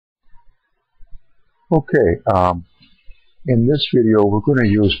Okay, in this video we're going to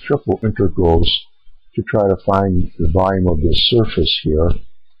use triple integrals to try to find the volume of this surface here.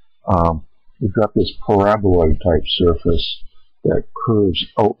 We've got this paraboloid type surface that curves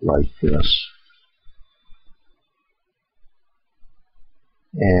out like this.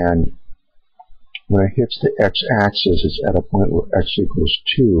 And when it hits the x-axis, it's at a point where x equals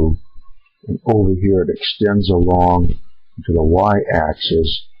 2. And over here it extends along to the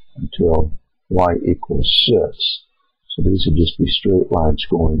y-axis until y equals 6. So these would just be straight lines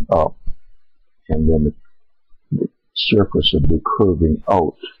going up. And then the surface would be curving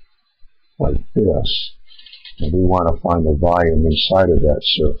out like this. And we want to find the volume inside of that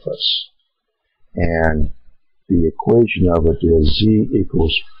surface. And the equation of it is z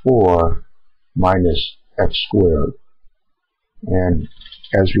equals 4 minus x squared. And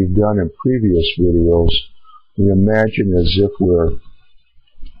as we've done in previous videos, we imagine as if we're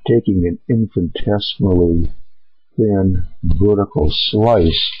taking an infinitesimally thin vertical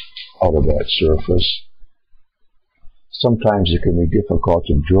slice out of that surface. Sometimes it can be difficult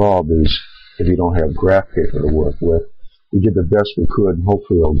to draw these if you don't have graph paper to work with. We did the best we could, and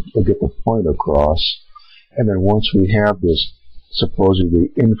hopefully we'll get the point across. And then once we have this supposedly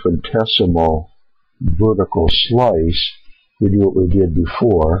infinitesimal vertical slice, we do what we did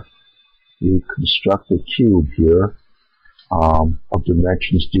before. We construct a cube here of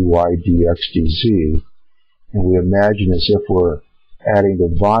dimensions dy, dx, dz, and we imagine as if we're adding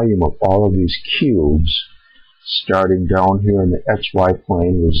the volume of all of these cubes, starting down here in the xy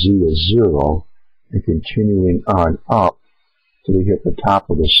plane where z is 0, and continuing on up till we hit the top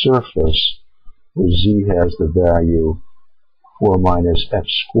of the surface where z has the value 4 minus x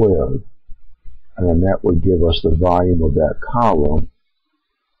squared. And then that would give us the volume of that column.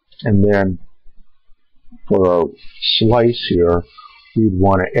 And then for our slice here, we'd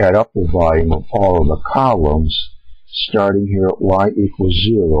want to add up the volume of all of the columns, starting here at y equals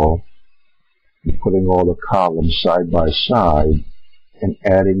 0, and putting all the columns side by side, and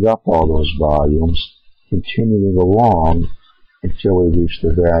adding up all those volumes, continuing along until we reach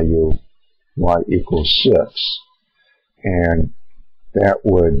the value y equals 6. And that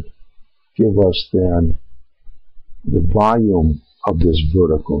would give us then the volume of this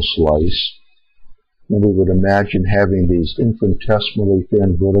vertical slice. And we would imagine having these infinitesimally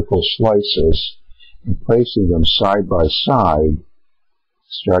thin vertical slices and placing them side by side,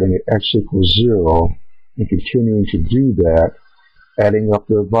 starting at x equals 0, and continuing to do that, adding up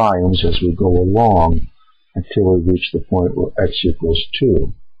their volumes as we go along until we reach the point where x equals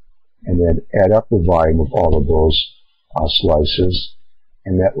 2. And then add up the volume of all of those slices,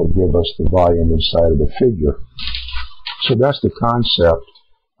 and that will give us the volume inside of the figure. So that's the concept.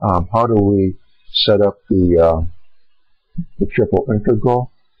 How do we set up the triple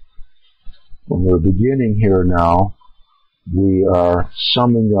integral? When we're beginning here now, we are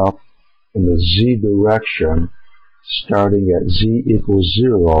summing up in the z direction, starting at z equals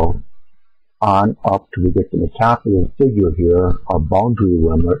 0 on up till we get to the top of the figure here, our boundary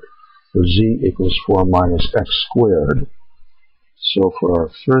limit, where z equals 4 minus x squared. So for our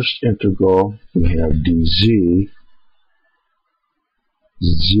first integral, we have dz.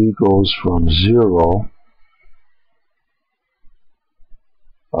 Z goes from 0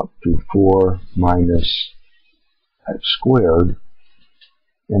 up to 4 minus x squared.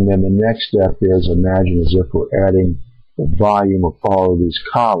 And then the next step is, imagine as if we're adding the volume of all of these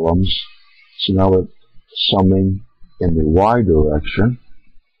columns. So now we're summing in the y direction.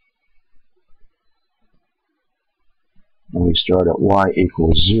 And we start at y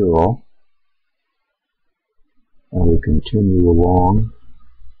equals 0. And we continue along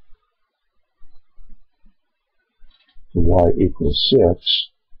to y equals 6.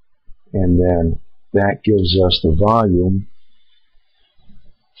 And then that gives us the volume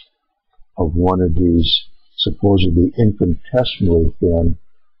of one of these supposedly infinitesimally thin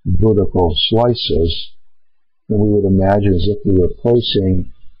vertical slices. And we would imagine as if we were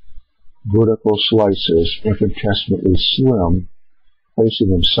placing vertical slices, infinitesimally slim, placing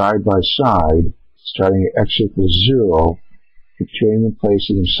them side by side, starting at x equals 0, continuing and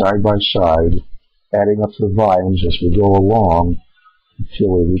placing them side by side, adding up the volumes as we go along until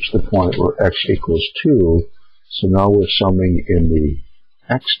we reach the point where x equals 2. So now we're summing in the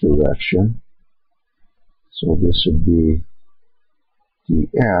x direction. So this would be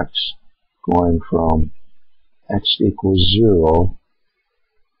dx going from x equals 0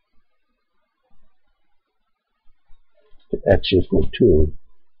 to x equals 2.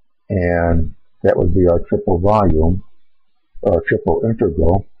 And that would be our triple volume, or triple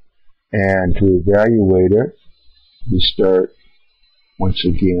integral. And to evaluate it, we start once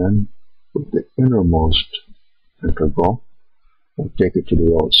again with the innermost integral. We'll take it to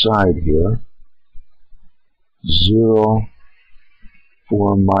the outside here. 0,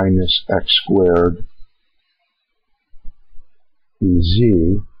 4 minus x squared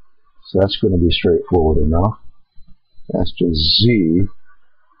dz. So that's going to be straightforward enough. That's just z,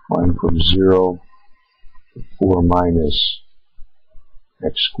 going from 0 to 4 minus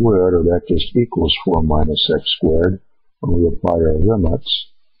x squared, or that just equals 4 minus x squared when we apply our limits.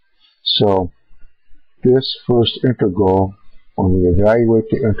 So this first integral, when we evaluate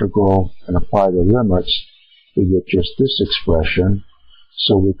the integral and apply the limits, we get just this expression.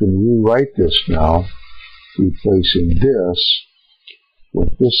 So we can rewrite this now, replacing this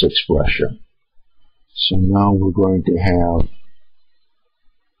with this expression. So now we're going to have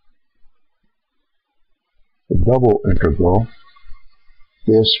the double integral.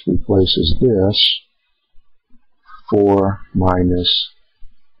 This replaces this, 4 minus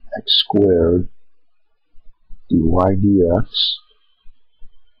x squared dy dx.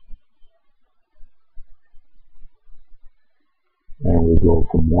 And we go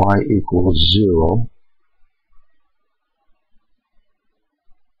from y equals 0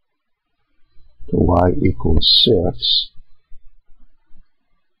 to y equals 6,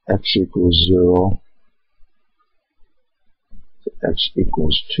 x equals 0 to x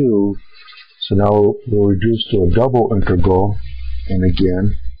equals 2. So now we'll reduce to a double integral, and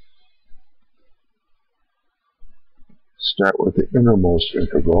again, start with the innermost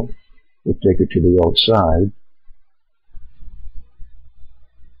integral. We'll take it to the outside.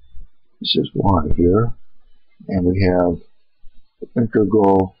 This is y here, and we have the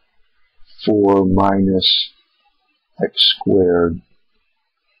integral 4 minus x squared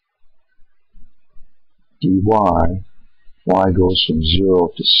dy. Y goes from 0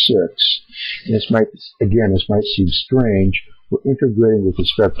 to 6. And this might seem strange. We're integrating with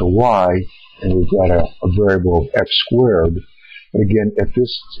respect to y, and we've got a variable of x squared. But again, at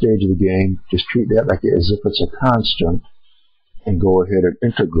this stage of the game, just treat that like as if it's a constant, and go ahead and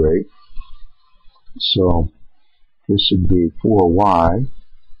integrate. So this would be 4y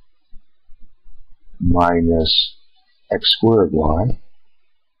minus x squared y.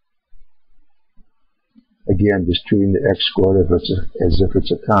 Again, just treating the x squared as if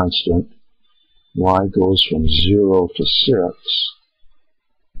it's a constant. Y goes from 0 to 6.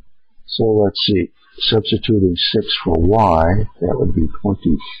 So let's see. Substituting 6 for y, that would be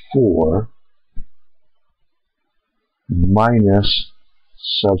 24. Minus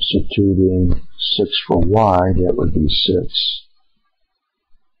substituting 6 for y, that would be 6.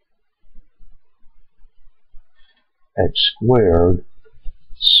 X squared.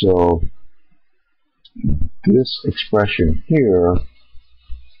 So this expression here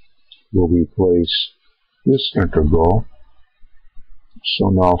will replace this integral. So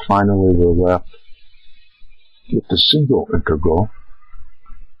now finally we're left with the single integral,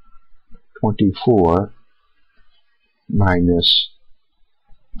 24 minus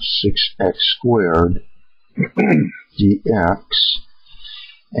 6x squared dx,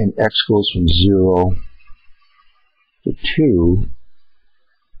 and x goes from 0 to 2,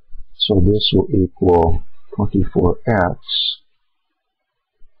 so this will equal 24x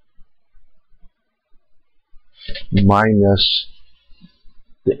minus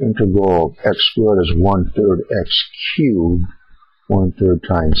the integral of x squared is 1/3 x cubed, 1/3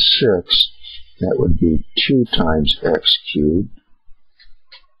 times 6, that would be 2 times x cubed,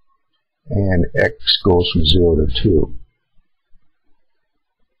 and x goes from 0 to 2.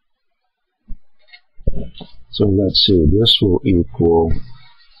 So let's see, this will equal,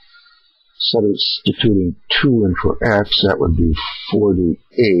 substituting 2 in for x, that would be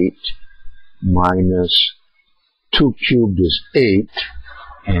 48 minus 2 cubed is 8,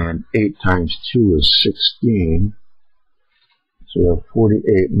 and 8 times 2 is 16. So we have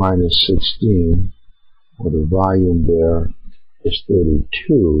 48 minus 16, or the volume there is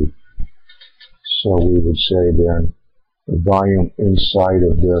 32. So we would say then the volume inside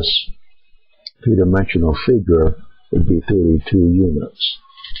of this two-dimensional figure would be 32 units.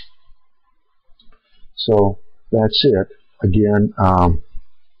 So that's it. Again,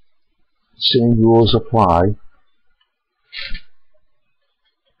 same rules apply.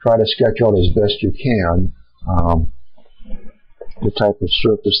 Try to sketch out as best you can the type of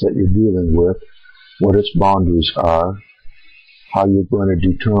surface that you're dealing with, what its boundaries are, how you're going to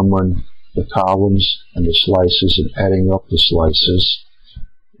determine the columns and the slices and adding up the slices,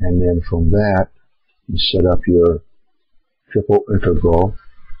 and then from that you set up your triple integral,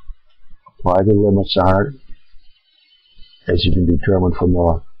 apply the limits on it as you can determine from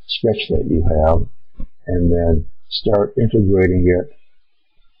the sketch that you have, and then start integrating it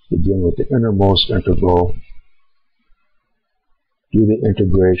begin with the innermost integral, do the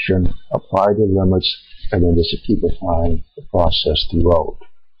integration, apply the limits, and then just keep applying the process throughout.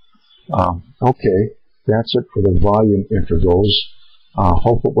 Okay, that's it for the volume integrals.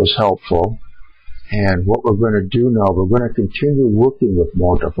 Hope it was helpful. And what we're going to do now, we're going to continue working with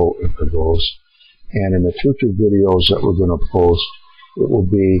multiple integrals. And in the future videos that we're going to post, it will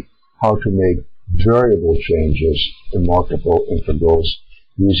be how to make variable changes in multiple integrals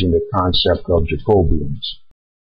using the concept of Jacobians.